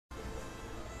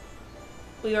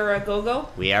We are a go-go?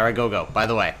 We are a go-go. By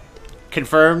the way,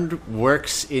 confirmed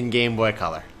works in Game Boy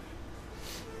Color.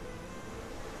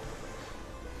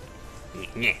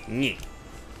 Yeah.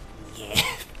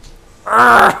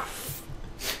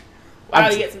 Wow,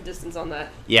 you get some distance on that.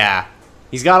 Yeah.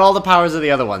 He's got all the powers of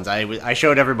the other ones. I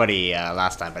showed everybody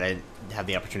last time, but I didn't have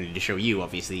the opportunity to show you.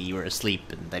 Obviously, you were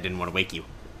asleep, and I didn't want to wake you.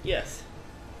 Yes.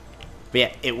 But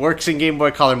yeah, it works in Game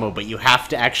Boy Color mode, but you have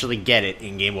to actually get it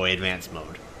in Game Boy Advance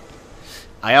mode.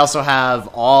 I also have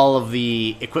all of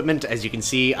the equipment. As you can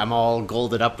see, I'm all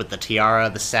golded up with the tiara,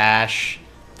 the sash,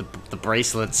 the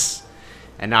bracelets,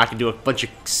 and now I can do a bunch of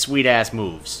sweet-ass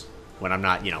moves when I'm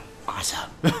not,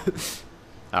 awesome.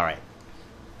 Alright.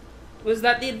 Was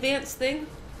that the advanced thing?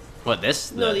 What,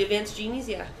 this? No, the advanced genies,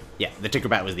 yeah. Yeah, the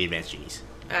Tinkerbat was the advanced genies.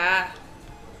 Ah.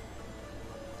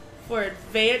 For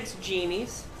advanced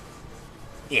genies.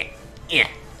 Yeah.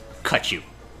 Cut you.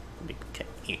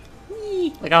 Yeah.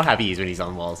 Look how happy he is when he's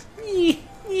on walls.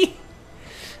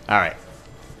 Alright.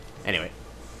 Anyway.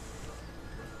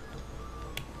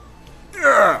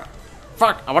 Urgh!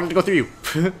 Fuck! I wanted to go through you.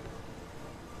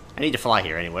 I need to fly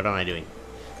here anyway. What am I doing?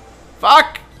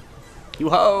 Fuck! You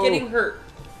ho! Getting hurt.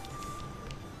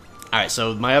 Alright,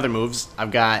 so my other moves,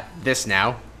 I've got this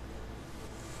now.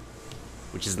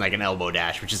 Which is like an elbow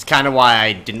dash, which is kind of why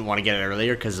I didn't want to get it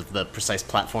earlier, because of the precise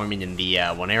platforming in the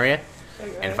one area.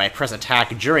 Okay. And if I press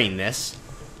attack during this,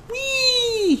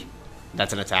 whee!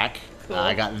 That's an attack. Cool.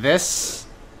 I got this,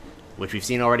 which we've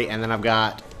seen already, and then I've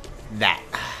got that.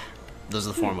 Those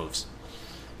are the 4 moves.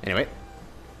 Anyway.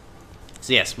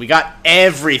 So yes, we got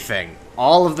everything.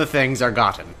 All of the things are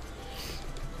gotten.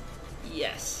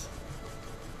 Yes.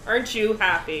 Aren't you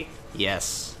happy?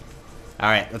 Yes.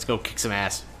 Alright, let's go kick some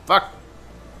ass. Fuck!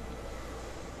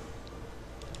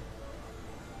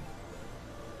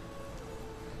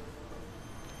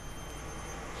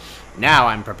 Now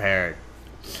I'm prepared.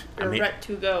 You're ready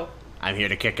to go. I'm here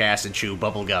to kick ass and chew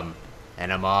bubble gum.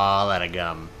 And I'm all out of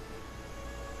gum.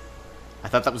 I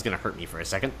thought that was gonna hurt me for a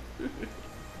second.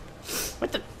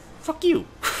 What the? Fuck you.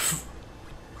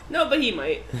 No, but he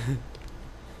might.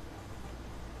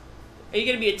 Are you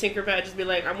gonna be a Tinkerbat? Just be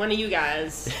like, I'm one of you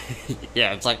guys.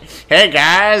 Yeah, it's like, hey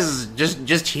guys,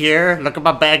 just here. Look at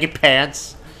my baggy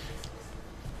pants.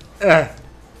 Ugh.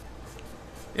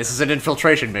 This is an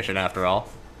infiltration mission, after all.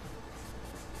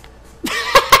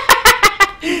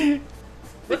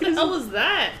 What the hell was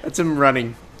that? That's him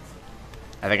running.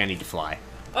 I think I need to fly.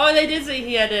 Oh, they did say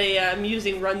he had a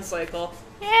amusing run cycle.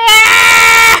 No!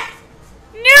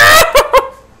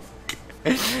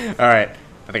 Alright.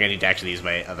 I think I need to actually use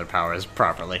my other powers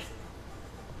properly.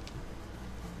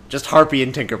 Just Harpy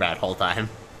and Tinkerbat whole time.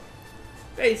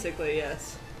 Basically,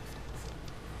 yes.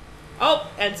 Oh,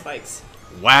 and spikes.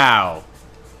 Wow.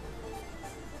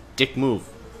 Dick move.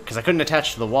 Because I couldn't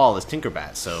attach to the wall as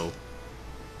Tinkerbat, so...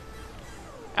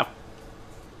 Ow.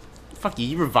 Fuck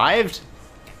you revived?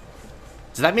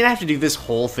 Does that mean I have to do this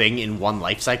whole thing in one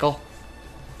life cycle?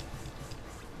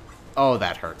 Oh,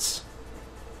 that hurts.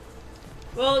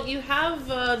 Well, you have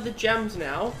the gems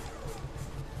now.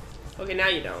 Okay, now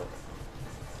you don't.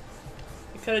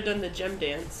 You could have done the gem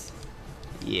dance.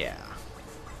 Yeah.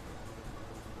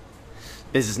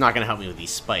 This is not going to help me with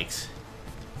these spikes.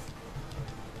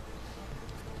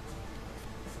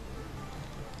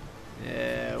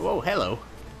 Whoa, hello.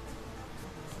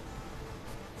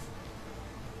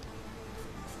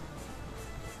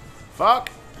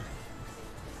 Fuck.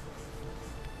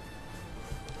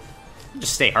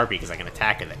 Just stay Harpy because I can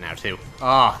attack with it now too.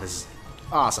 Oh, this is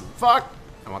awesome. Fuck.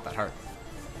 I want that heart.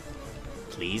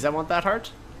 Please, I want that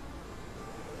heart.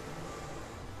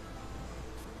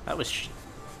 That was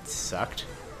sucked.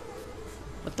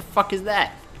 What the fuck is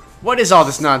that? What is all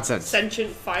this nonsense?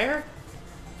 Sentient fire?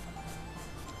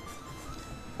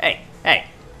 Hey, hey.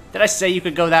 Did I say you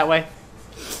could go that way?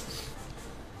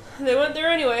 They went there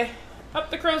anyway. Up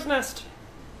the crow's nest.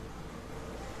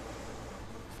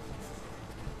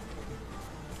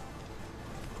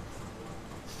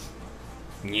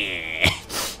 Yeah.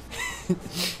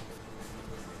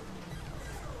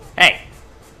 Hey.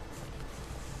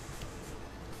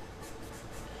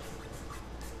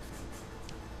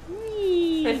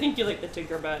 I think you like the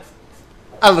Tinkerbat.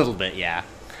 A little bit, yeah.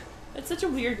 It's such a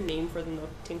weird name for them, though.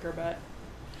 Tinkerbat.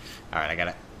 Alright, I got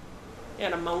it. You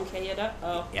gotta monkey it up?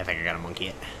 Oh. Yeah, I think I gotta monkey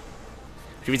it.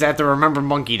 Which means I have to remember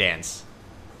monkey dance.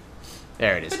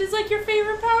 There it is. But it's like your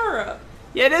favorite power-up.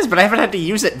 Yeah, it is, but I haven't had to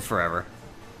use it in forever.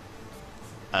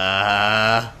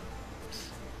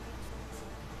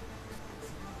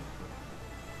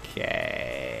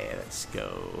 Okay, let's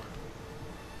go.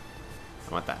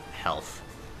 I want that health.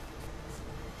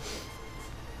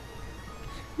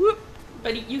 Whoop.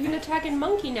 But you can attack in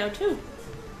monkey now, too.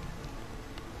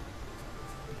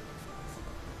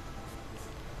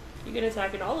 You can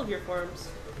attack in all of your forms.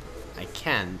 I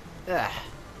can. Ugh.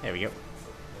 There we go.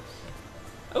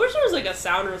 I wish there was like a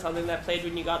sound or something that played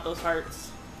when you got those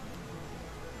hearts.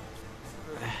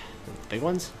 The big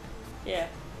ones? Yeah.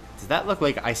 Does that look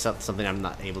like I saw something I'm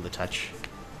not able to touch?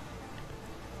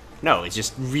 No, it's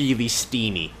just really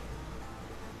steamy.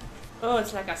 Oh,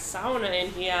 it's like a sauna in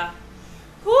here.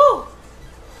 Ooh!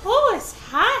 Oh, it's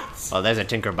hot! Well, there's a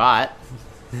Tinker Bot.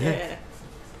 Yeah.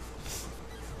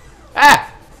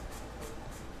 Ah!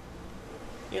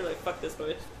 You're like, fuck this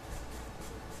boy.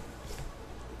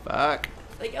 Fuck.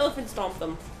 Like, elephant stomp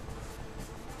them.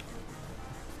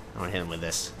 I want to hit him with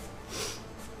this.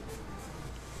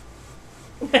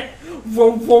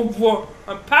 Whoa, whoa, whoa!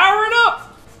 I'm powering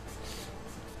up!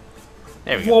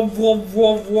 There we go. Whoa,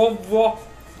 whoa, whoa, whoa, whoa!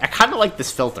 I kind of like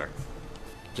this filter.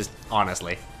 Just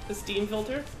honestly. The steam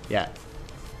filter? Yeah.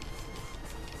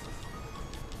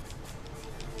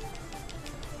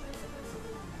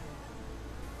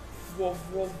 Whoa,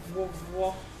 whoa, whoa,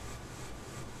 whoa.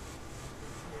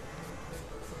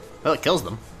 Well, it kills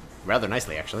them. Rather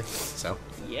nicely, actually. So.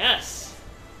 Yes!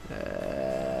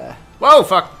 Whoa,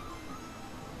 fuck!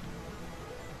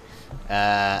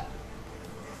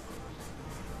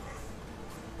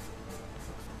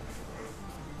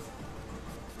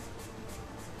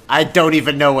 I don't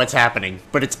even know what's happening,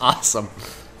 but it's awesome.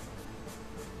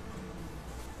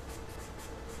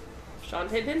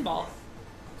 Shantae Pinball.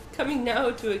 Coming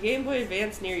now to a Game Boy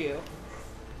Advance near you.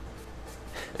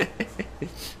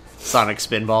 Sonic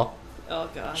Spinball. Oh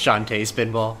god. Shantae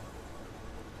Spinball.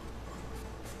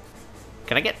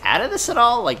 Can I get out of this at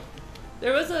all? Like,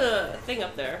 There was a thing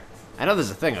up there. I know there's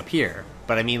a thing up here,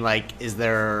 but I mean, like, is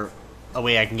there a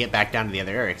way I can get back down to the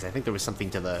other area? Because I think there was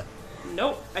something to the...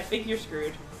 Nope, I think you're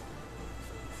screwed.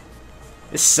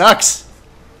 This sucks!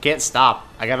 Can't stop.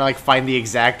 I gotta, like, find the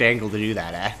exact angle to do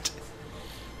that at.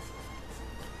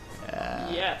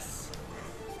 Yes.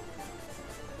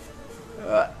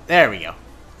 There we go.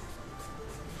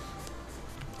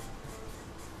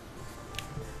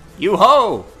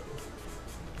 You-ho!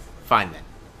 Fine then.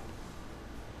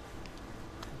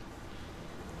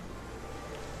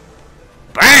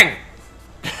 Bang!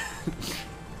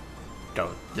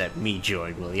 Don't let me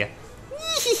join, will ya?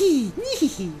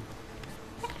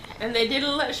 And they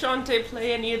didn't let Shantae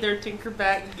play any of their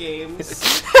Tinkerbat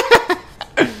games.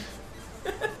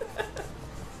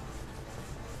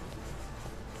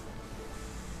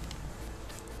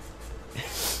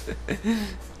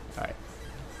 Alright.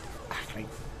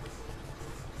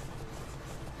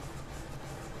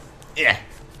 Yeah.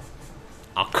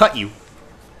 I'll cut you.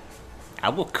 I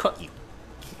will cut you.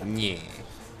 Yeah.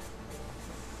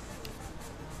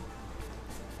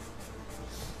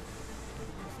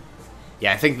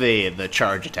 Yeah, I think the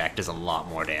charge attack does a lot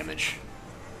more damage.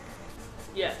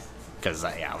 Yes. Because,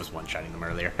 yeah, I was one-shotting them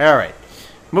earlier. Alright.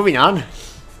 Moving on.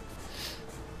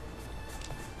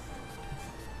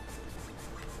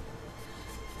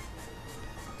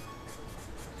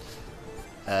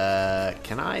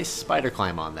 Can I spider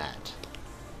climb on that?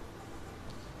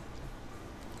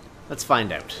 Let's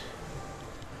find out.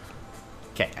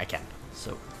 Okay, I can.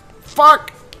 So,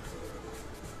 fuck! How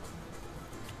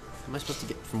am I supposed to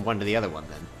get from one to the other one,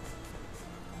 then?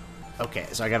 Okay,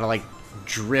 so I gotta, like,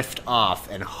 drift off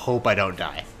and hope I don't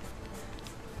die.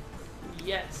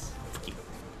 Yes.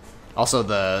 Also,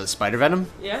 the spider venom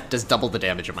Yeah? does double the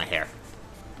damage of my hair.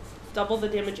 Double the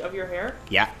damage of your hair?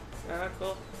 Yeah. Ah,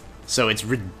 cool. So it's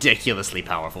ridiculously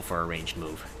powerful for a ranged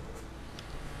move.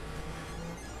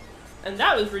 And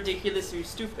that was ridiculously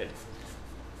stupid.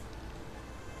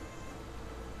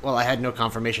 Well, I had no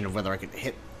confirmation of whether I could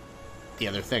hit the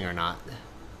other thing or not.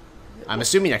 I'm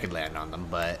assuming I could land on them,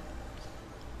 but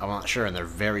I'm not sure, and they're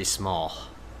very small.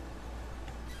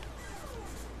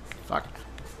 Fuck.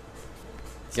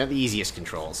 It's not the easiest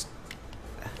controls.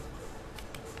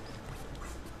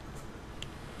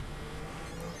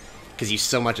 Because you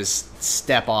so much as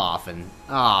step off and...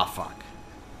 Ah, fuck.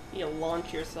 You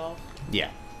launch yourself. Yeah.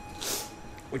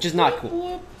 Which is not cool.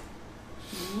 Whoop,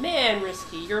 whoop. Man,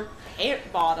 Risky, your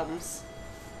pant bottoms.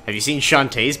 Have you seen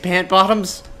Shantae's pant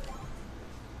bottoms?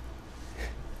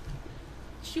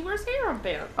 She wears hair on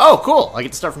pants. Oh, cool! I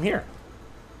get to start from here.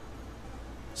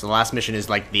 So the last mission is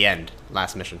like the end.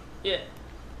 Last mission. Yeah.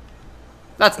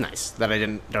 That's nice, that I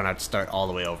don't have to start all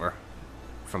the way over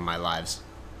from my lives.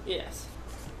 Yes.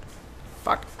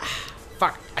 Fuck.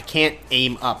 Fuck. I can't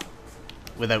aim up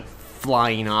without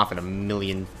flying off at a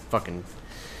million fucking...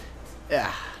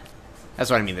 That's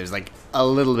what I mean. There's like a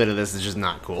little bit of this that's just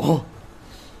not cool.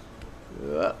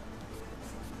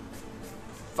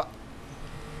 Fuck.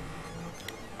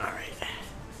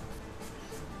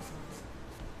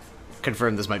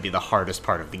 confirmed this might be the hardest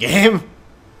part of the game.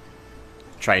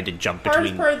 Trying to jump Hardest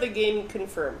between... part of the game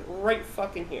confirmed. Right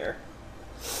fucking here.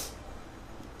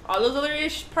 All those other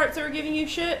parts that were giving you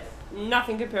shit,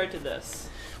 nothing compared to this.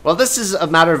 Well, this is a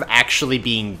matter of actually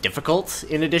being difficult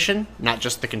in addition, not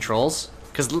just the controls.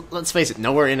 Because let's face it,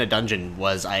 nowhere in a dungeon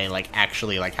was I, like,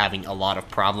 actually, like, having a lot of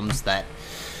problems that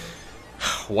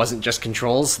wasn't just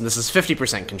controls. And this is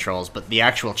 50% controls, but the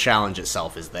actual challenge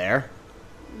itself is there.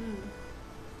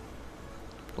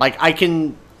 Like, I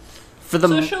can...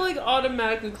 So she'll, like,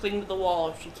 automatically cling to the wall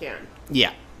if she can.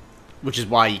 Yeah. Which is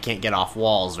why you can't get off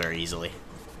walls very easily.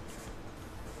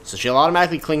 So she'll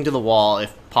automatically cling to the wall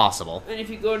if possible. And if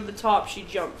you go to the top, she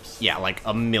jumps. Yeah, like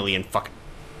a million fucking...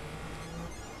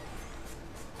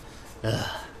 Ugh.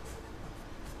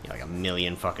 Yeah, like a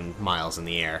million fucking miles in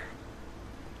the air.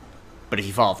 But if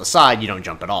you fall off the side, you don't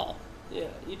jump at all. Yeah,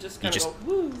 you just You kind of just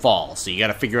go, woo. fall. So you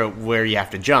gotta figure out where you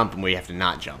have to jump and where you have to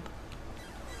not jump.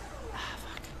 Ah,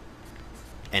 fuck.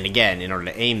 And again, in order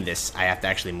to aim this, I have to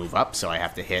actually move up, so I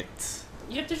have to hit...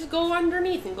 You have to just go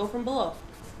underneath and go from below.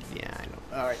 Yeah, I know.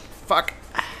 Alright, fuck.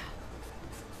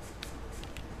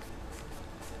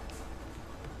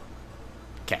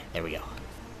 Okay, there we go.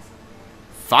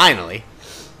 Finally!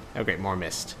 Oh great, more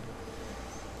mist.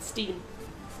 Steam.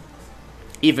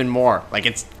 Even more. Like,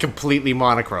 it's completely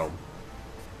monochrome.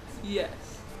 Yes.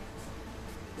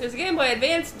 There's a Game Boy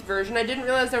Advanced version. I didn't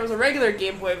realize there was a regular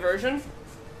Game Boy version.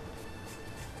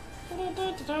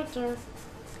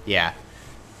 Yeah.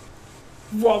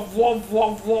 Wah, wah,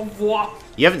 wah, wah, wah.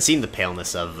 You haven't seen the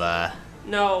paleness of the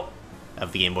No.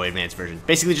 Game Boy Advance version.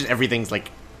 Basically, just everything's like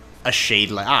a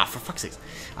shade like... Ah, for fuck's sake.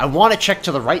 I want to check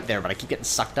to the right there, but I keep getting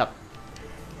sucked up.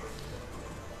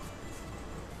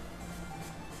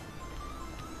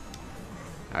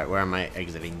 Alright, where am I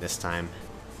exiting this time?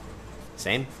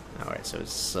 Same? Alright, so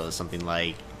it's something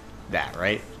like that,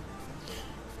 right?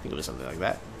 I think it was something like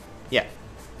that. Yeah.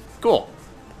 Cool.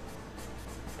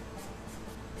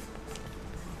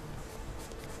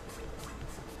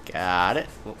 Got it.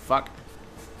 Oh, fuck.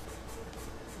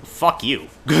 Fuck you.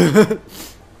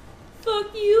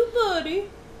 Fuck you, buddy.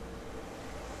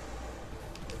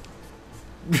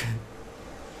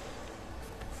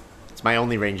 It's my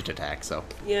only ranged attack, so...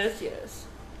 Yes, yes.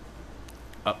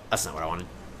 Oh, that's not what I wanted.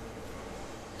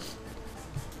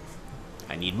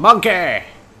 I need monkey!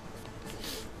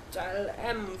 Dial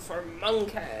M for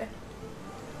monkey.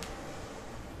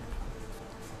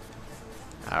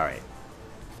 Alright.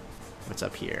 What's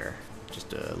up here?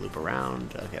 Just a loop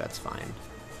around. Okay, that's fine.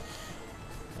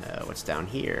 What's down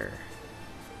here?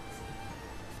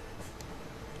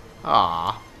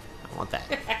 Aw. I want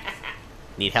that.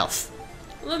 Need health.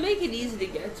 Well, make it easy to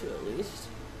get to at least.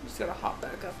 You just gotta hop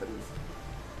back up and...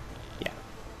 Yeah.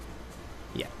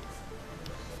 Yeah.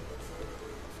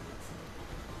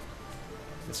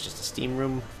 It's just a steam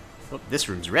room. Oh, this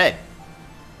room's red.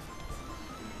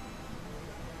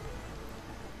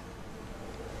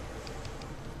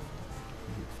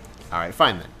 Alright,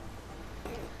 fine then.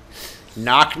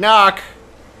 Knock, knock!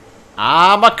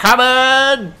 I'm a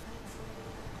comin'!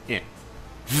 Yeah.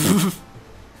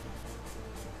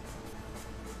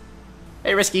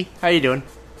 Hey, Risky. How you doing?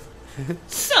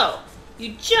 So,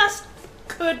 you just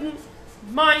couldn't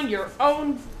mind your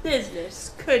own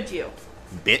business, could you?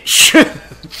 Bitch.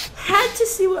 Had to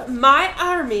see what my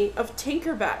army of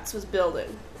Tinkerbats was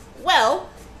building. Well,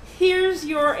 here's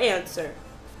your answer.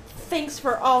 Thanks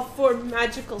for all 4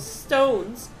 magical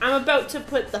stones. I'm about to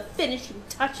put the finishing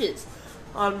touches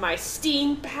on my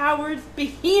steam-powered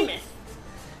behemoth.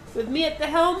 With me at the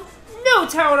helm, no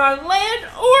town on land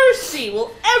or sea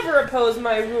will ever oppose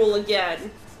my rule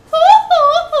again.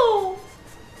 Hoo-hoo-hoo!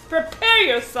 Prepare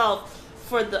yourself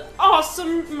for the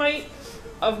awesome might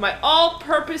of my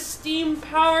all-purpose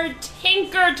steam-powered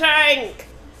Tinker Tank!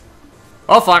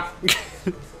 Oh, fuck.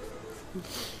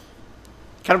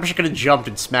 Kind of wish I could have jumped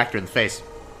and smacked her in the face.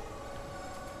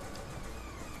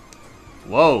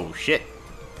 Whoa, shit.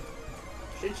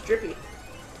 Shit's drippy.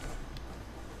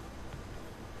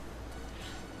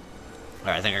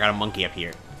 Alright, I think I got a monkey up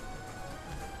here.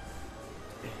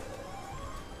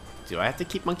 Do I have to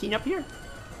keep monkeying up here?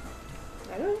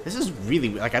 I don't. This is really...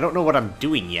 Like, I don't know what I'm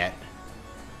doing yet.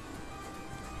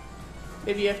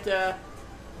 Maybe you have to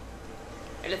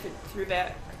elephant through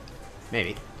that.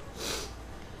 Maybe.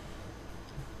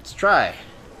 Let's try.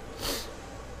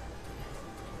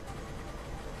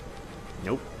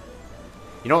 Nope.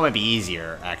 You know what might be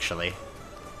easier, actually?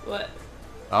 What?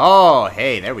 Oh,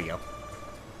 hey, there we go.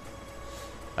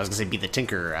 I was gonna say be the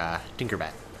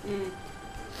Tinkerbat.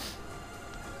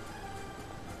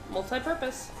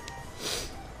 Multi-purpose.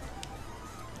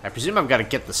 I presume I've got to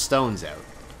get the stones out.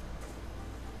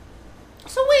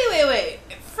 So wait.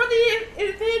 For the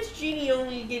Advanced Genie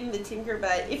only getting the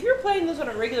Tinkerbell, if you're playing this on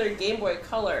a regular Game Boy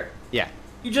Color, Yeah.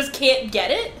 you just can't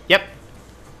get it? Yep.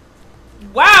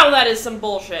 Wow, that is some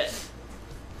bullshit.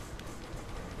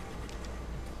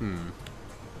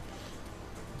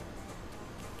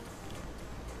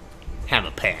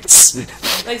 Hammer pants.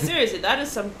 Like, seriously, that is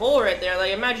some bull right there.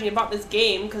 Like, imagine you bought this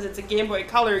game because it's a Game Boy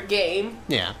Color game.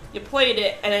 Yeah. You played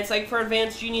it, and it's like for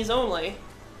Advanced Genies only.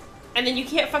 And then you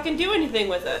can't fucking do anything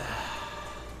with it.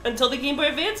 Until the Game Boy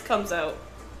Advance comes out.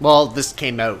 Well, this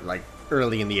came out, like,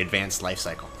 early in the Advanced life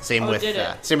cycle. Same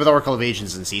with Oracle of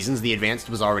Ages and Seasons. The Advanced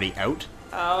was already out.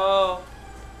 Oh.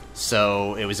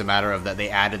 So it was a matter of that they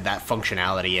added that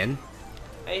functionality in.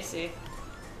 I see.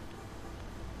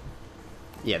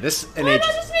 Yeah, this... Why not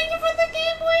just make it for the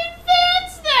Game Boy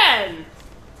Advance,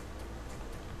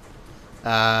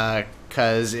 then?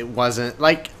 Because it wasn't...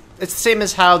 Like, it's the same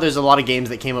as how there's a lot of games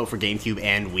that came out for GameCube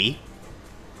and Wii.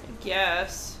 I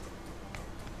guess.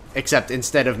 Except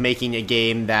instead of making a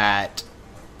game that...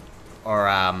 Or,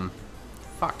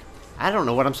 fuck. I don't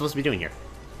know what I'm supposed to be doing here.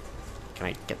 Can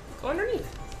I get... Go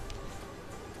underneath.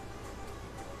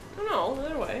 I don't know, the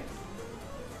other way.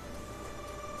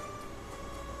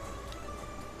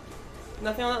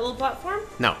 Nothing on that little platform?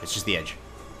 No, it's just the edge.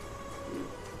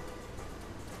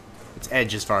 It's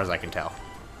edge as far as I can tell.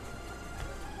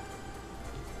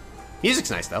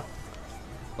 Music's nice, though.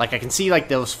 Like, I can see, like,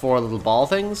 those 4 little ball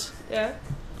things. Yeah.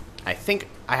 I think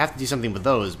I have to do something with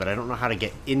those, but I don't know how to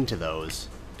get into those.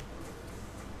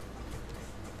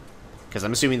 Because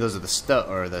I'm assuming those are the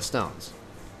stones.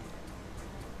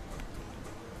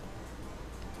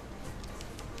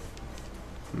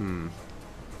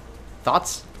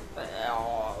 Thoughts?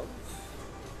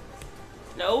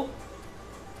 No.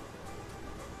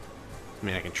 I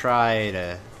mean, I can try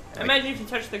to... Imagine if you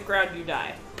touch the ground, you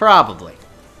die. Probably.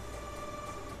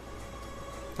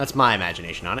 That's my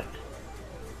imagination on it.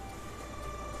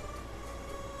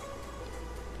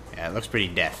 Yeah, it looks pretty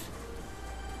death.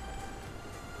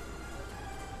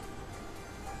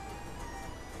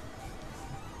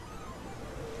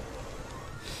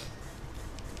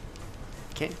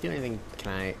 Can't do anything.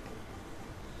 Can I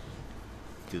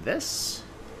do this?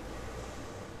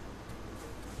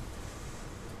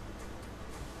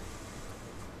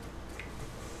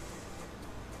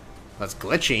 That's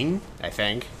glitching, I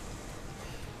think.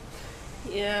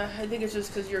 Yeah, I think it's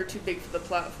just because you're too big for the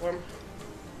platform.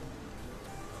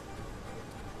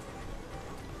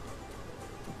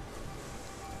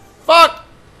 Fuck!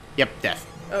 Yep, death.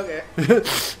 Okay.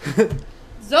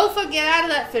 Zopha, get out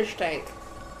of that fish tank.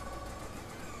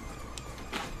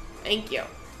 Thank you.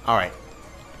 Alright.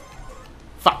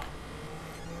 Fuck.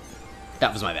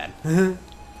 That was my bad.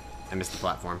 I missed the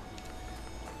platform.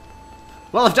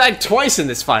 Well, I've died twice in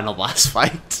this final boss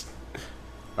fight.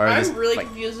 I'm really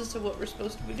confused as to what we're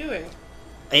supposed to be doing.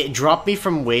 It dropped me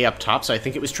from way up top, so I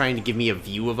think it was trying to give me a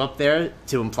view of up there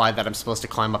to imply that I'm supposed to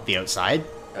climb up the outside.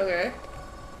 Okay.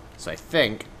 So I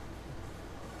think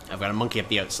I've got a monkey up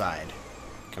the outside.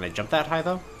 Can I jump that high,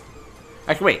 though?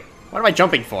 Actually, wait. What am I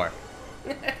jumping for?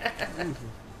 What am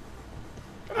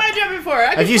I jumping for?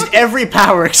 I've used every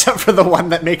power except for the one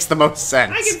that makes the most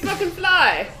sense. I can fucking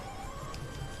fly.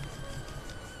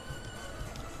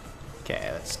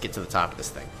 Okay, let's get to the top of this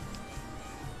thing.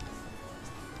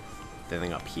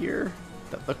 Anything up here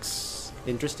that looks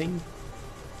interesting?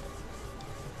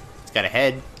 It's got a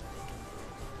head.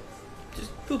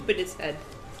 Just poop in its head.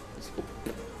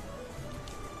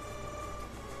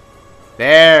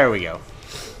 There we go.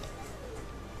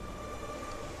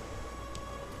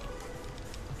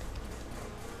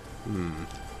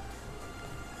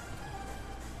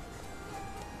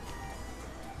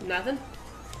 Nothing?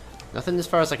 Nothing as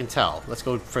far as I can tell. Let's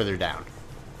go further down.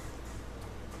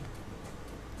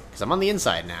 Because I'm on the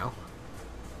inside now.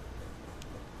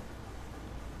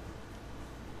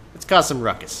 Let's cause some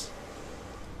ruckus.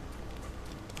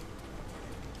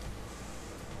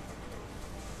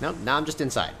 Nope, now I'm just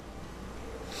inside.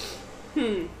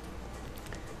 Alright,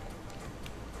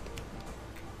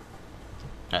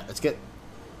 let's get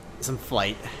some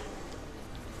flight.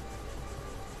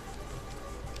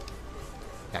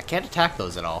 I can't attack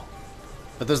those at all.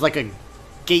 But there's like a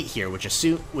gate here, which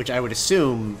I would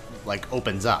assume like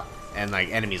opens up, and like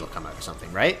enemies will come out or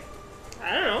something, right?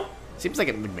 I don't know. Seems like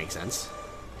it would make sense.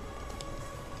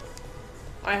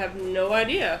 I have no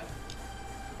idea.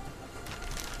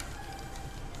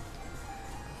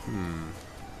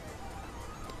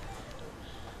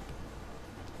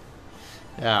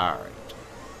 Alright.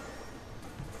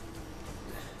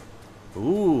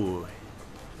 Ooh.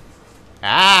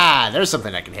 Ah, there's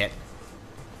something I can hit.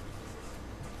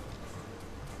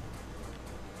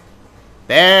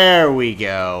 There we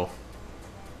go.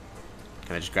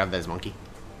 Can I just grab that as monkey?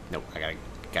 Nope, I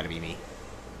gotta be me.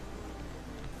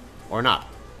 Or not.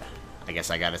 I guess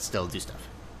I gotta still do stuff.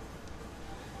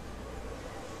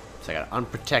 So I gotta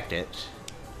unprotect it.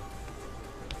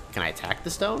 Can I attack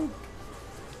the stone?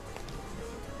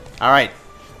 Alright.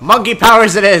 Monkey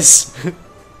powers it is! Monkey!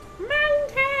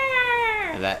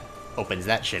 And that opens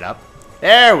that shit up.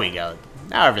 There we go.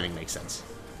 Now everything makes sense.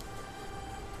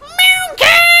 Monkey!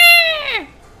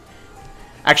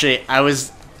 Actually,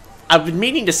 I've been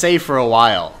meaning to say for a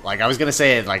while. Like, I was gonna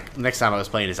say it, like, next time I was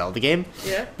playing a Zelda game.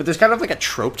 Yeah. But there's kind of like a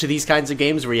trope to these kinds of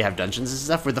games where you have dungeons and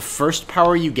stuff, where the first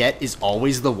power you get is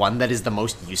always the one that is the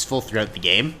most useful throughout the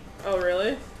game. Oh,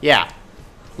 really? Yeah.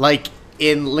 Like,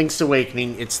 in Link's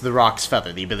Awakening, it's the Rock's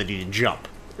Feather, the ability to jump.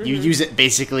 Mm-hmm. You use it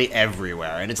basically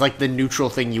everywhere, and it's like the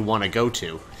neutral thing you want to go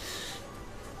to.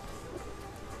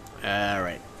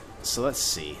 Alright. So let's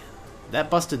see.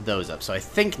 That busted those up. So I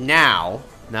think now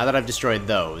that I've destroyed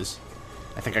those,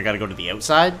 I think I gotta go to the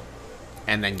outside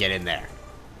and then get in there.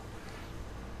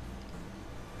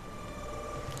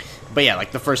 But yeah,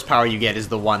 like the first power you get is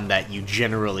the one that you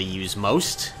generally use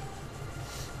most.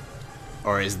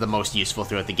 Or is the most useful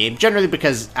throughout the game. Generally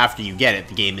because after you get it,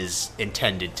 the game is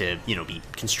intended to, you know, be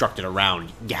constructed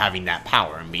around having that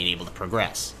power and being able to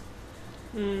progress.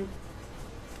 Hmm.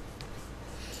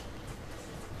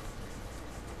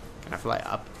 Can I fly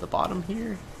up the bottom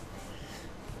here?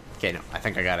 Okay, no. I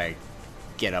think I gotta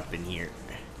get up in here.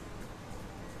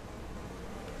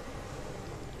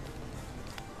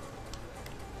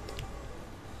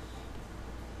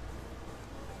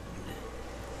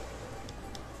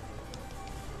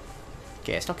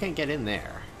 Okay, I still can't get in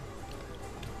there.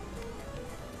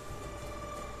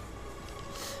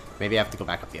 Maybe I have to go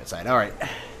back up the outside. Alright.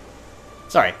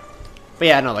 Sorry. But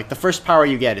yeah, no, like, the first power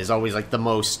you get is always, like, the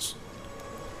most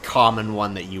common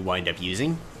one that you wind up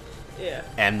using. Yeah.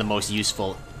 And the most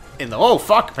useful in the... Oh,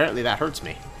 fuck! Apparently that hurts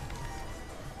me.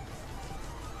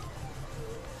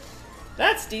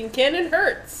 That steam cannon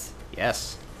hurts.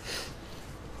 Yes.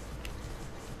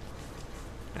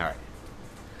 Alright.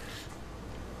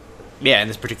 Yeah, in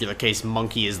this particular case,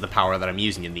 Monkey is the power that I'm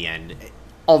using in the end.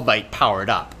 Albeit powered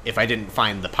up. If I didn't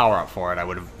find the power-up for it, I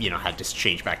would have, you know, had to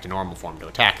change back to normal form to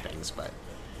attack things, but...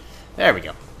 There we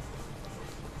go.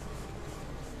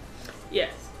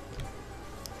 Yes.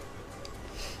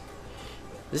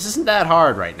 This isn't that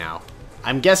hard right now.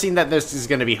 I'm guessing that this is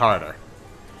going to be harder.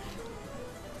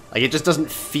 Like, it just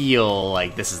doesn't feel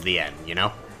like this is the end, you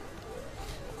know?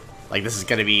 Like, this is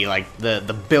going to be, like,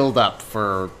 the build-up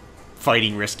for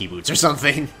fighting Risky Boots or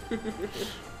something.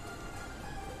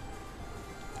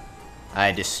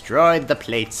 I destroyed the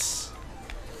plates.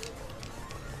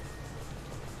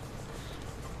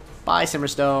 Bye,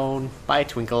 Simmerstone. Bye,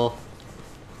 Twinkle.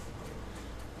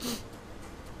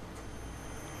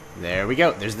 There we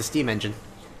go. There's the steam engine.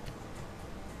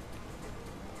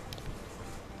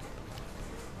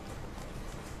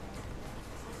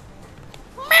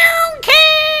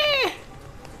 Monkey!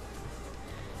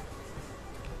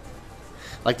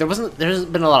 Like, there hasn't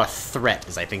been a lot of threat,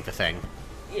 is I think the thing.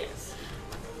 Yes.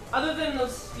 Other than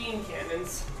those steam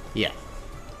cannons. Yeah.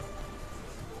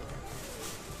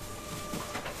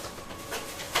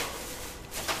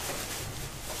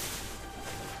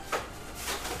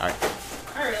 Alright.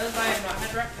 I realize I have not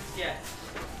had breakfast yet.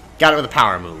 Got it with a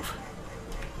power move.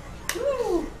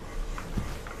 Woo!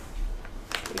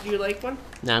 Would you like one?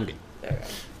 Nah, I'm good. Okay.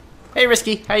 Hey,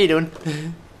 Risky. How you doing?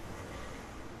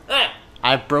 Ah!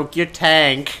 I broke your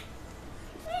tank.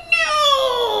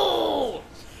 No!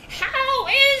 How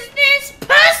is this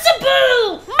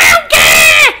possible?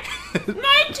 Monkey!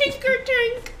 My tinker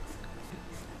tank.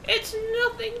 It's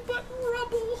nothing but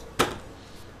rubble.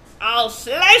 I'll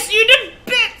slice you to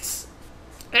bits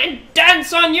and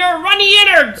dance on your runny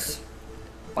innards.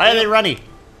 Why are they running?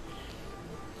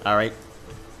 Alright.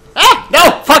 Ah!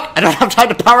 No! Fuck! I don't have time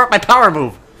to power up my power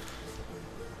move.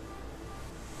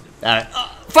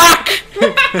 Fuck!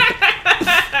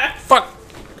 Fuck!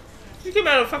 You came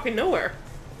out of fucking nowhere.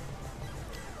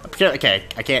 Okay,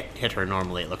 I can't hit her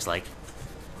normally, it looks like.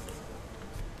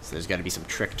 So there's gotta be some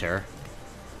trick to her.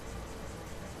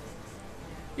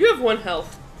 You have 1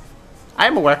 health. I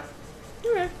am aware.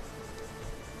 Okay.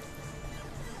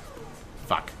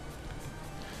 Fuck.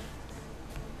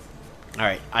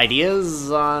 Alright, ideas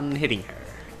on hitting her.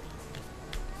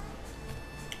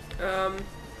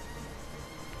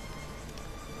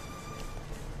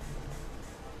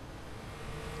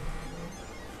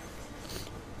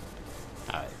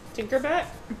 Alright. Tinkerbat?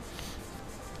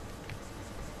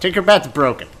 Tinkerbat's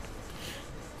broken.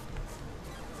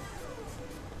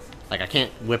 Like, I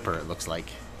can't whip her, it looks like.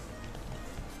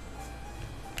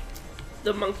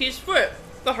 The monkey's foot,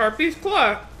 the harpy's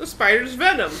claw, the spider's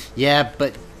venom. Yeah,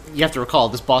 but you have to recall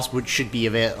this boss should be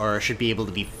able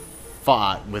to be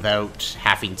fought without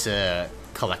having to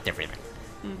collect everything.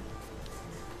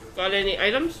 Got any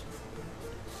items?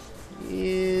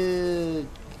 Yeah.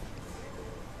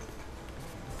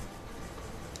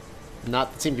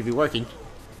 Not seem to be working.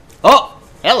 Oh!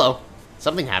 Hello!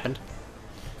 Something happened.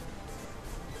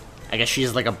 I guess she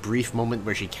has like a brief moment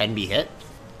where she can be hit.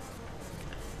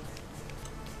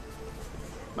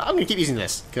 I'm gonna keep using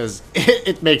this, because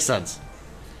it makes sense.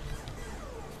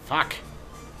 Fuck.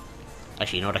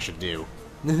 Actually, you know what I should do?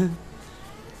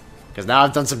 Because now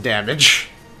I've done some damage.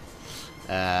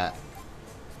 There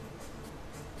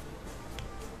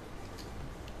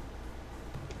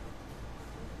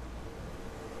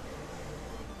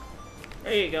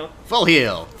you go. Full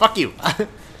heal. Fuck you.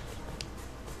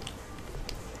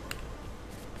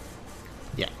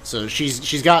 Yeah, so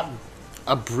she's got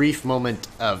a brief moment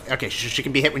of... Okay, she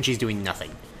can be hit when she's doing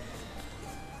nothing.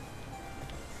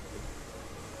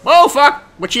 Whoa, fuck!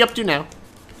 What's she up to now?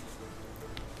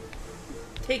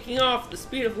 Taking off the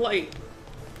speed of light.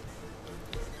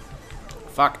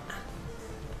 Fuck.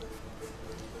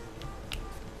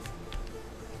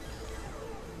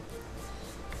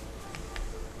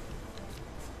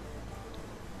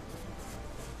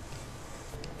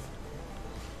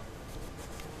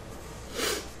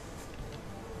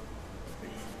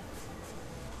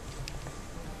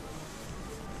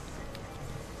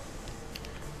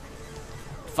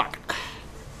 Fuck.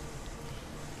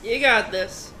 You got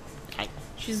this.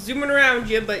 She's zooming around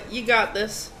you, but you got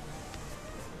this.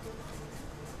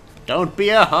 Don't be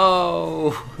a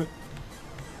hoe!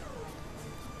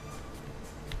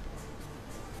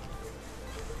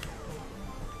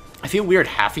 I feel weird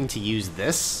having to use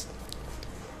this.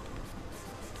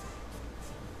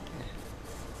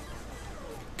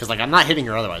 Because, like, I'm not hitting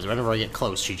her otherwise. Whenever I get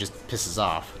close, she just pisses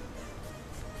off.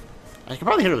 I can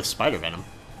probably hit her with spider venom.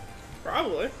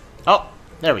 Probably. Oh,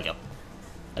 there we go.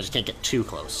 I just can't get too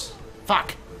close.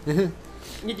 Fuck! You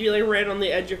need to be, like, right on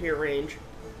the edge of your range.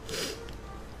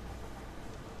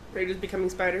 Raider's becoming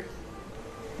spider.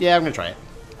 Yeah, I'm gonna try it.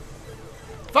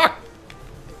 Fuck!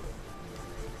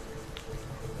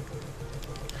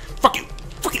 Fuck you!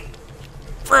 Fuck you!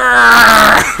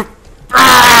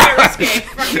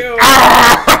 Fuck you!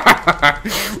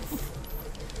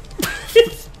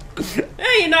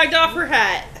 Hey, you knocked off her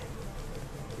hat.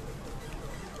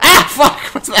 Ah,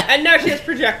 fuck! What's that? And now she has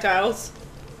projectiles.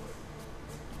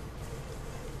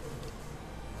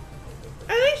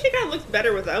 I think she kind of looks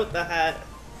better without the hat.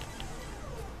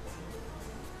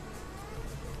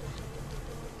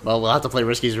 Well, we'll have to play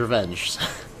Risky's Revenge.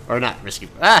 Or not Risky.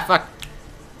 Ah, fuck!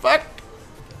 Fuck!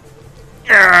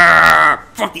 Ah,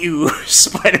 fuck you!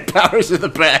 Spider powers are the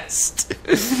best!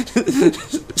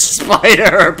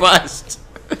 Spider or bust!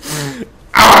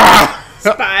 Ah!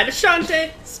 Spider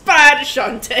Shantae! Spider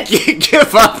Shantae!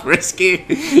 Give up, Risky!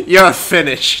 You're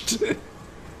finished! Never!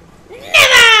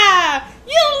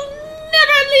 You'll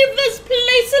never leave this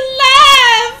place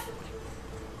alive!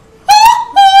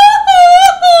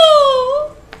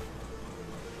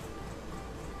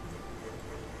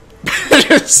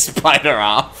 Spider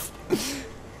off.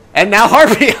 And now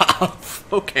Harpy off.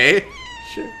 Okay.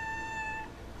 Sure.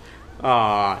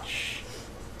 Aw,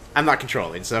 I'm not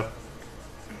controlling, so...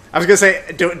 I was gonna say,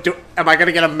 am I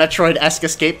gonna get a Metroid-esque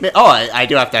escape? Oh, I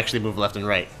do have to actually move left and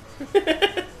right.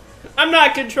 I'm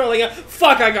not controlling it.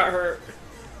 Fuck, I got hurt.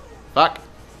 Fuck.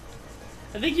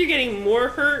 I think you're getting more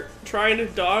hurt trying to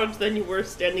dodge than you were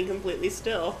standing completely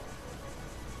still.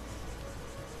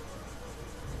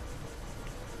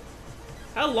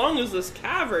 How long is this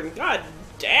cavern? God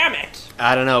damn it.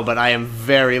 I don't know, but I am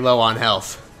very low on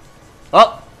health.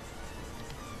 Oh!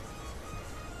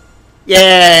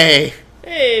 Yay!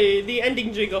 Hey, the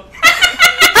ending jingle.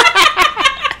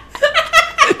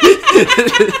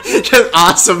 Just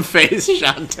awesome face,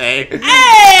 Shantae.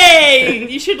 Hey!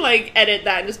 You should, like, edit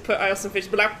that and just put awesome face,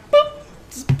 but like, boop!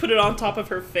 Just put it on top of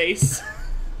her face.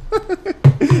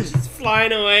 She's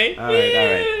flying away.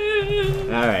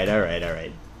 Alright, alright.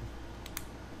 Alright.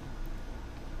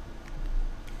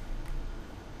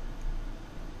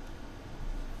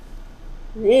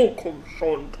 Welcome,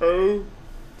 Shantae.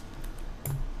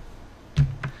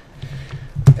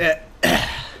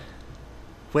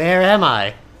 Where am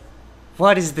I?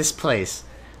 What is this place?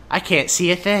 I can't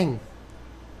see a thing.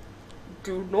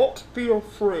 Do not be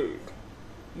afraid.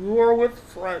 You are with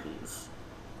friends.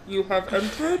 You have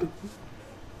entered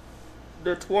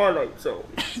the Twilight Zone.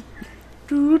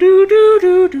 Do do do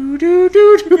do do do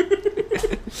do.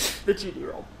 The genie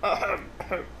realm.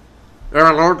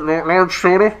 Lord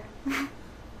Soda?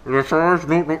 No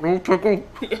tickle.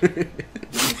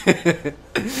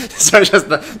 So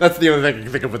that's the only thing I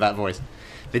can think of with that voice.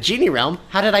 The genie realm?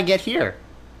 How did I get here?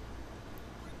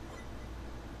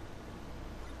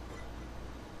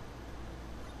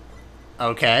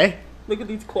 Okay. Look at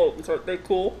these clothes, aren't they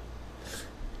cool?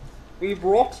 We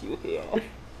brought you here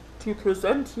to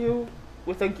present you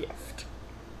with a gift.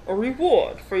 A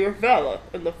reward for your valor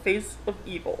in the face of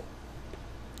evil.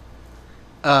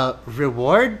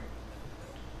 Reward?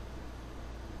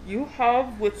 You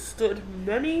have withstood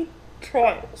many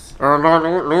trials.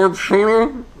 Lord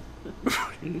Shooter?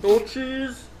 No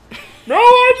cheese. No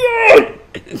onion!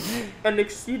 And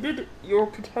exceeded your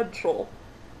potential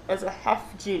as a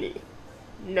half genie.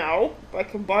 Now, by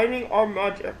combining our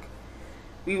magic,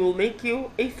 we will make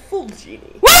you a full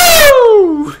genie.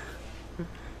 Woo!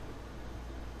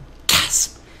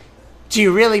 Gasp! Do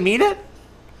you really mean it?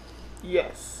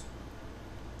 Yes.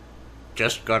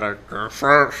 Just gotta...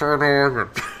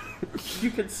 You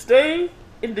can stay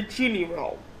in the genie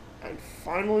realm and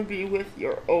finally be with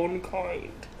your own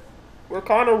kind. We're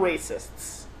kind of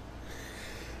racists.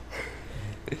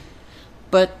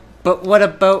 But what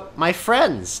about my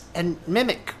friends and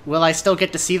Mimic? Will I still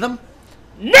get to see them?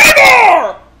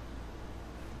 Never!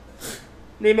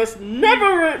 They must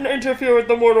never interfere with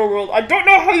the mortal world. I don't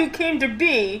know how you came to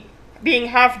be, being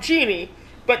half genie,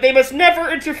 but they must never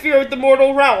interfere with the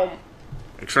mortal realm.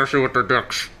 Especially with their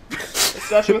dicks.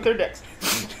 Especially with their dicks.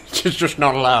 It's just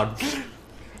not allowed.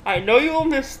 I know you will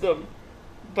miss them,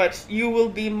 but you will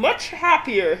be much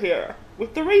happier here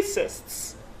with the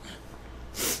racists.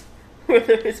 Where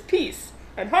there is peace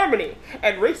and harmony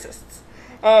and racists.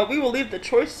 We will leave the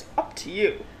choice up to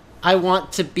you. I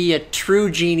want to be a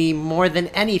true genie more than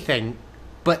anything,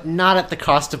 but not at the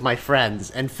cost of my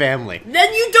friends and family.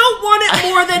 Then you don't want it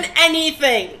more than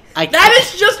anything. That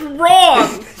is just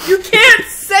wrong. You can't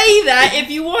say that. If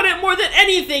you want it more than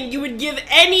anything, you would give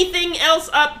anything else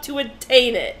up to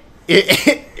attain it.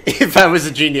 If I was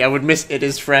a genie, I would miss it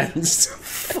as friends.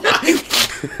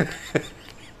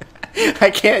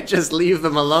 I can't just leave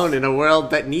them alone in a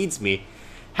world that needs me.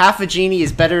 Half a genie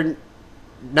is better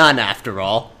none, after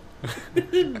all.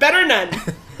 Better none.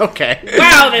 Okay.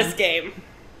 Wow, this game.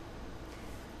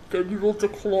 Then you will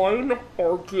decline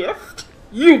our gift?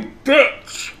 You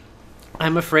bitch!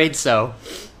 I'm afraid so.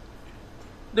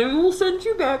 Then we will send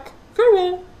you back.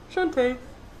 Farewell, Shantae.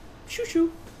 Shoo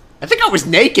shoo. I think I was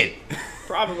naked.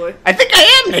 Probably. I think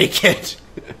I am naked.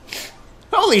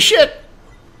 Holy shit.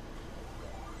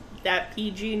 That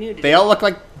PG nudity. They all look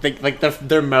like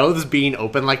their mouths being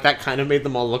open like that kind of made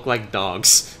them all look like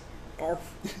dogs.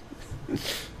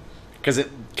 Because it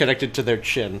connected to their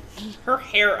chin. Her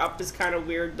hair up is kind of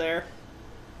weird there.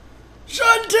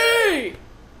 Shantae!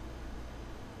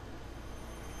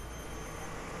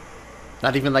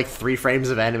 Not even like 3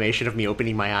 frames of animation of me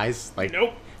opening my eyes? Like,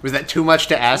 nope. Was that too much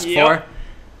to ask Yep. for?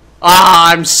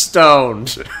 Ah, I'm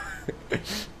stoned.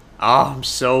 Ah, I'm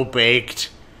so baked.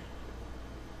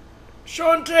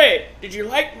 Shantae, did you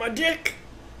like my dick?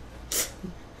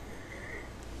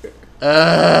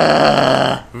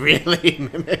 Really,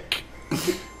 Mimic?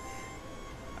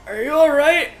 Are you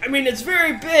alright? I mean, it's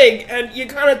very big, and you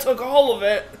kind of took all of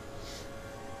it.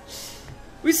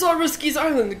 We saw Risky's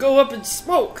Island go up in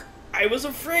smoke. I was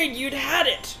afraid you'd had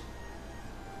it.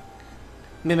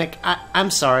 Mimic,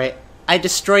 I'm sorry. I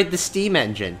destroyed the steam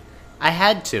engine. I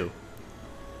had to.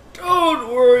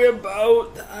 Don't worry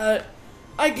about that.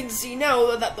 I can see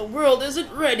now that the world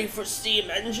isn't ready for steam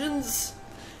engines.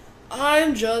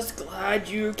 I'm just glad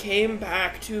you came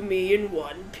back to me in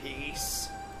one piece.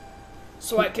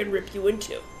 So I can rip you in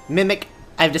two. Mimic,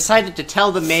 I've decided to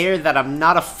tell the mayor that I'm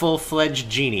not a full-fledged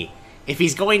genie. If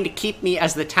he's going to keep me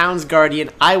as the town's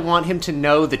guardian, I want him to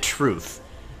know the truth.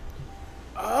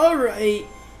 Alright,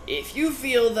 if you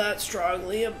feel that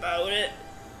strongly about it,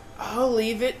 I'll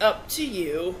leave it up to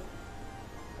you.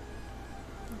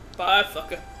 Bye,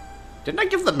 fucker. Didn't I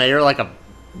give the mayor like a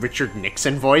Richard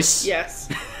Nixon voice? Yes.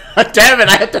 Damn it,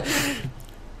 I had to...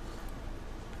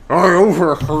 I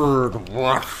overheard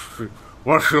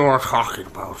what you're talking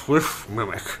about with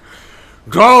Mimic.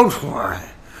 Don't worry.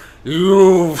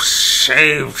 You've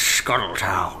saved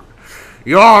Scuttletown.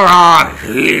 You're a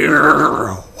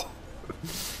hero.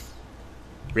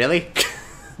 Really?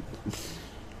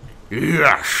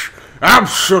 Yes,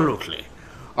 absolutely.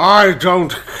 I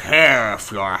don't care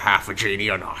if you're half a genie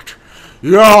or not.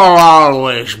 You'll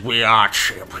always be our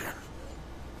champion.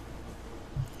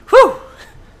 Whew!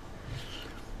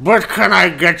 But can I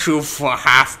get you for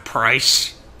half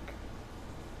price?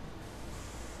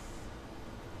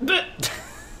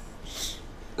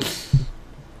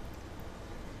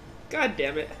 God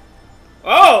damn it.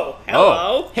 Oh,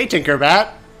 hello. Oh. Hey,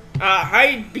 Tinkerbat.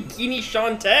 Hi, Bikini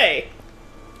Shantae.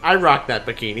 I rock that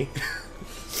bikini.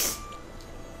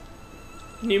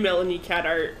 New Melanie Cat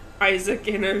art. Isaac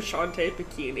in a Shantae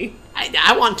bikini.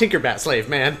 I want Tinkerbat Slave,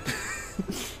 man.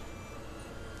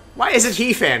 Why isn't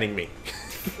he fanning me?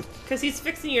 Because he's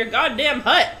fixing your goddamn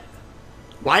hut.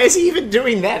 Why is he even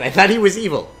doing that? I thought he was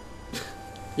evil.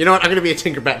 You know what? I'm gonna be a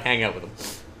Tinkerbat, hang out with him.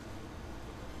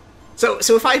 So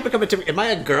if I become a Tinkerbat, am I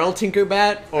a girl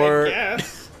Tinkerbat, or... I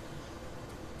guess.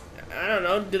 I don't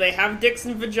know, do they have dicks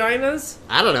and vaginas?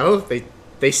 I don't know,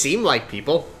 they seem like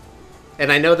people.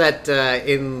 And I know that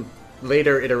in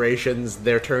later iterations,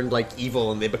 they're turned, like,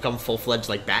 evil and they become full-fledged,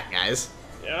 like, bat guys.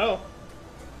 Oh.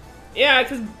 Yeah,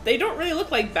 because they don't really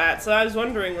look like bats, so I was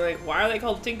wondering, like, why are they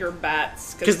called Tinker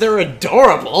Bats? Because they're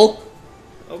adorable!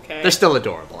 Okay. They're still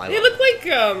adorable. They look like,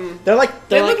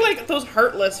 They look like those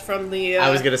Heartless from the,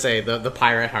 I was gonna say, the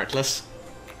pirate Heartless.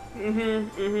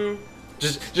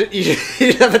 Just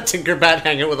you have a Tinkerbat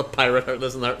hang out with a pirate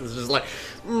Heartless, and the Heartless is just like,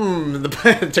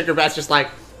 the Tinkerbat's just like,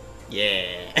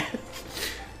 yeah.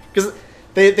 Because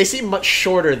they seem much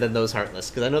shorter than those Heartless,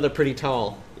 because I know they're pretty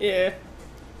tall. Yeah.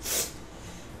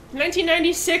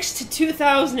 1996 to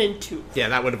 2002. Yeah,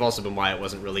 that would have also been why it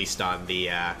wasn't released on the,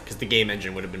 because the game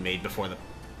engine would have been made before the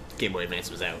Game Boy Advance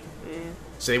was out.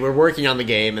 So they were working on the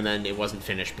game, and then it wasn't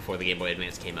finished before the Game Boy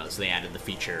Advance came out, so they added the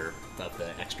feature of the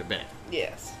extra bit.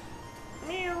 Yes.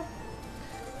 Meow.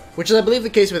 Which is, I believe, the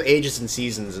case with Ages and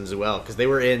Seasons as well, because they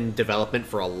were in development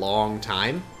for a long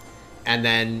time, and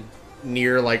then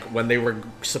near, like, when they were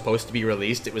supposed to be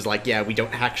released, it was like, yeah, we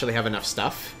don't actually have enough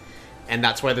stuff, and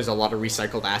that's why there's a lot of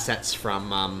recycled assets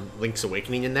from Link's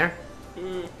Awakening in there.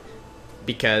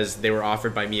 Because they were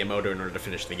offered by Miyamoto in order to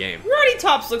finish the game. Roddy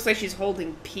Tops looks like she's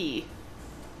holding pee.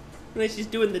 And then she's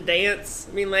doing the dance.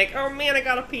 I mean, like, oh man, I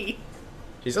gotta pee.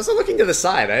 She's also looking to the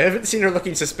side. I haven't seen her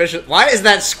looking suspicious. Why is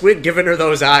that squid giving her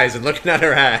those eyes and looking at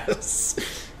her ass?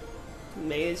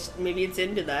 Maybe it's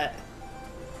into that.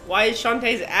 Why is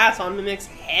Shantae's ass on Mimic's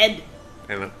head?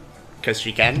 I don't know. Because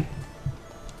she can?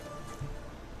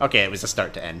 Okay, it was a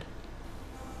start to end.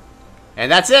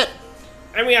 And that's it!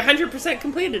 And we 100%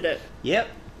 completed it. Yep.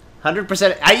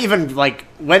 100%. I even, like,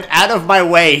 went out of my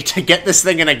way to get this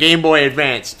thing in a Game Boy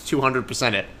Advance.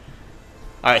 200% it.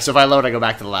 Alright, so if I load, I go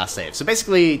back to the last save. So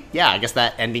basically, yeah, I guess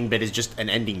that ending bit is just an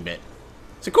ending bit.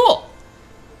 So cool!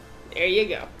 There you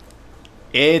go.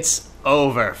 It's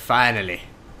over, finally.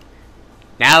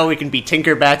 Now we can be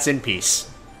Tinkerbats in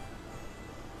peace.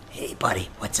 Hey, buddy,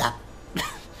 what's up?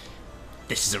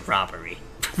 This is a robbery.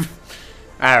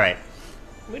 Alright.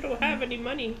 We don't have any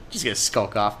money. Just gonna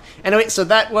skulk off. Anyway, so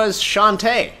that was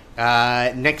Shantae.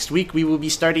 Next week we will be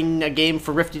starting a game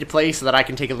for Riffti to play so that I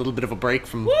can take a little bit of a break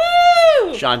from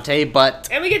Shantae, but...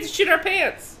 And we get to shoot our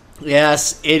pants.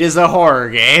 Yes, it is a horror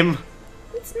game.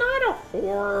 It's not a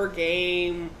horror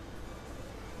game.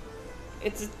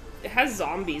 It has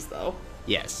zombies, though.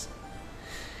 Yes.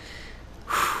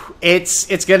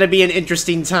 It's gonna be an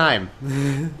interesting time.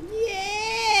 Yeah!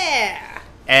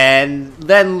 And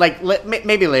then, like,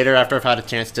 maybe later, after I've had a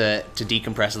chance to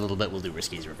decompress a little bit, we'll do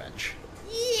Risky's Revenge.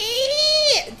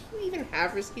 Yeah! Do you even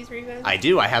have Risky's Revenge? I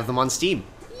do. I have them on Steam.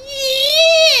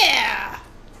 Yeah!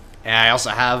 And I also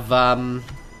have, the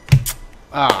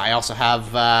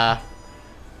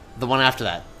one after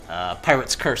that.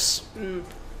 Pirate's Curse.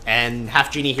 And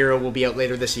Half Genie Hero will be out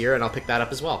later this year, and I'll pick that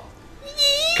up as well.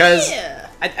 Because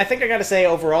I think I gotta say,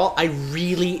 overall, I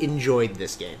really enjoyed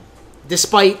this game.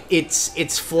 Despite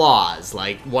its flaws,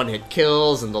 like one-hit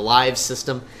kills and the live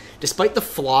system, despite the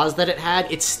flaws that it had,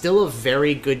 it's still a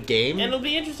very good game. And it'll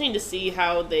be interesting to see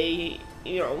how they,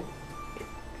 you know,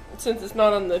 since it's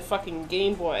not on the fucking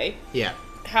Game Boy,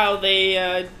 how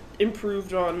they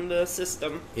improved on the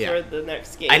system for the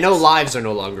next game. I know lives are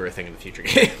no longer a thing in the future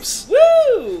games.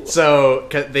 Woo! So,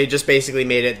 they just basically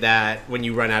made it that when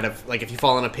you run out of, like, if you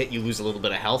fall in a pit, you lose a little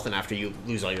bit of health, and after you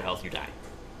lose all your health, you die.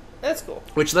 That's cool.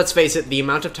 Which, let's face it, the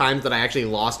amount of times that I actually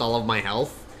lost all of my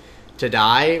health to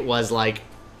die was, like,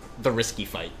 the risky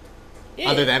fight.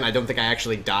 Yeah. Other than, I don't think I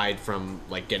actually died from,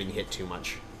 like, getting hit too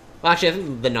much. Well, actually, I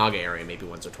think the Naga area maybe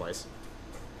once or twice.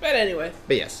 But anyway.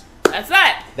 But yes. That's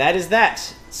that! That is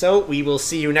that. So, we will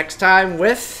see you next time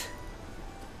with...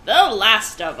 The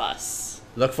Last of Us.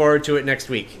 Look forward to it next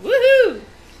week. Woohoo!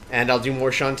 And I'll do more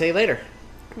Shantae later.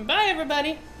 Bye,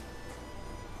 everybody.